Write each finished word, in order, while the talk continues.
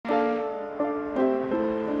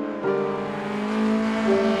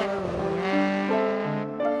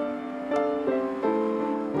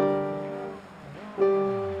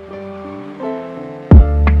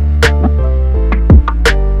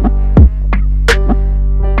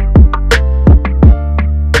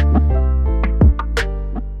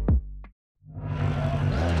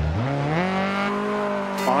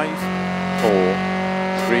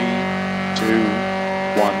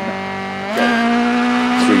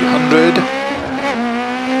300.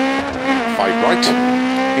 5 right.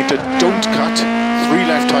 Into don't cut. 3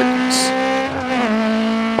 left tightens.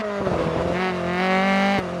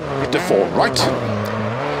 Into 4 right.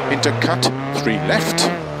 Into cut. 3 left.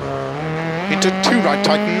 Into 2 right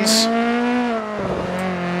tightens.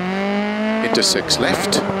 Into 6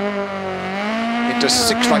 left. Into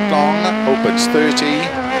 6 right long. Opens 30.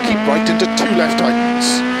 Keep right into 2 left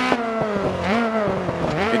tightens.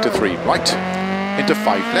 Into 3 right, into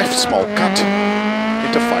 5 left, small cut,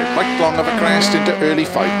 into 5 right long of a crest, into early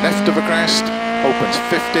 5 left of a crest, opens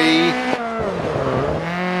 50,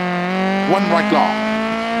 1 right long,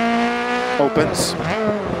 opens,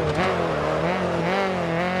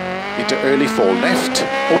 into early 4 left,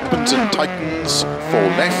 opens and tightens, 4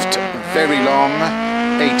 left, very long,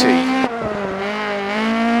 80,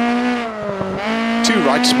 2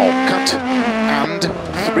 right, small cut, and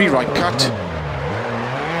 3 right cut,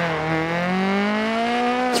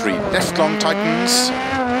 3 left long tightens,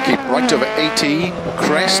 keep right over 80,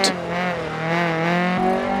 crest,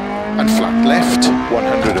 and flat left,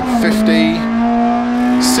 150,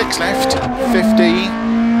 6 left, 50,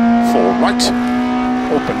 4 right,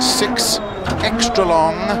 open 6, extra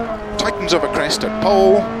long, tightens over crest at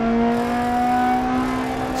pole,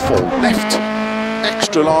 4 left,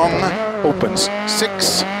 extra long, opens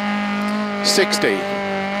 6, 60,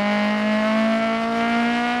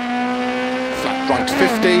 right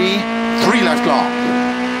 50, 3 left long,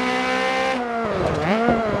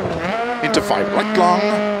 into 5 right long,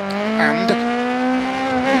 and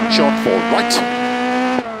short 4 right,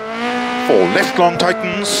 4 left long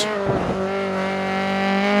tightens,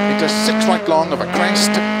 into 6 right long of a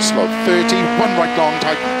crest, slow 30, 1 right long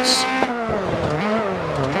tightens,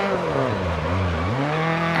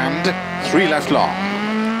 and 3 left long,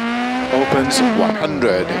 opens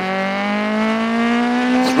 100.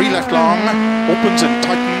 3 left long, opens and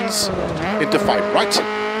tightens, into 5 right,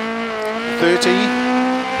 30,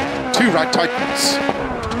 2 right tightens,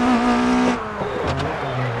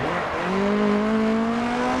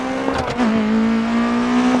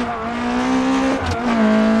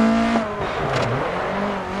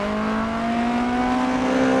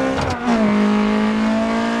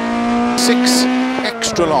 six,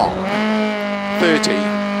 extra long, 30,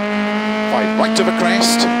 5 right of a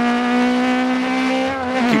crest,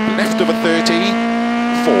 keep left of a 30,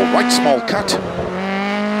 4 right small cut,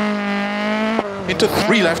 into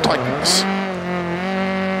 3 left tightens,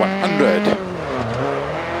 100,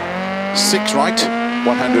 6 right,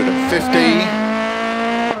 150,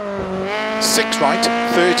 6 right,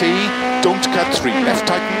 30, don't cut, 3 left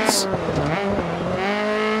tightens,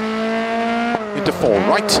 into 4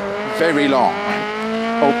 right, very long,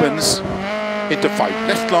 opens, into 5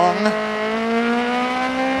 left long,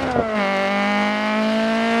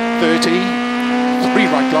 30, 3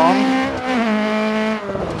 right long,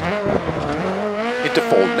 into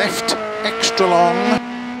 4 left, extra long,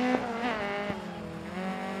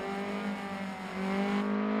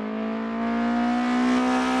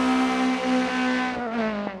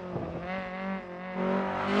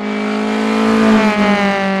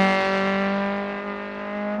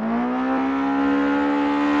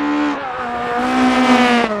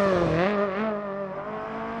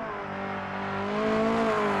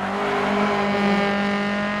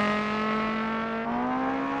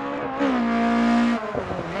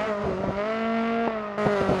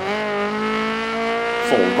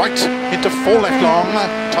 right, into 4 left long,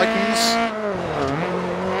 tightens,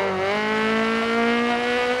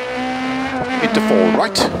 into 4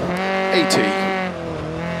 right, 80,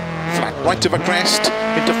 flat right of a crest,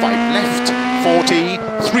 into 5 left, 40,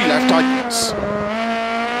 3 left tightens,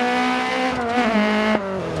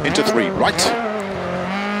 into 3 right,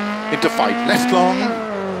 into 5 left long,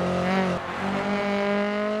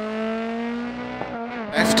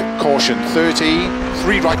 left, caution 30,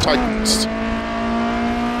 3 right tightens,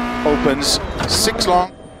 opens 6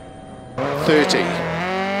 long, 30,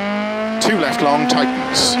 2 left long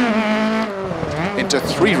tightens, into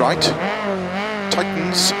 3 right,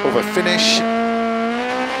 tightens over finish,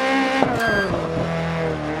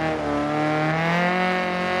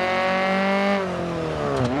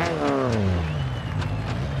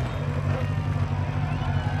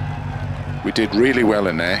 we did really well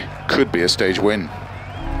in there, could be a stage win.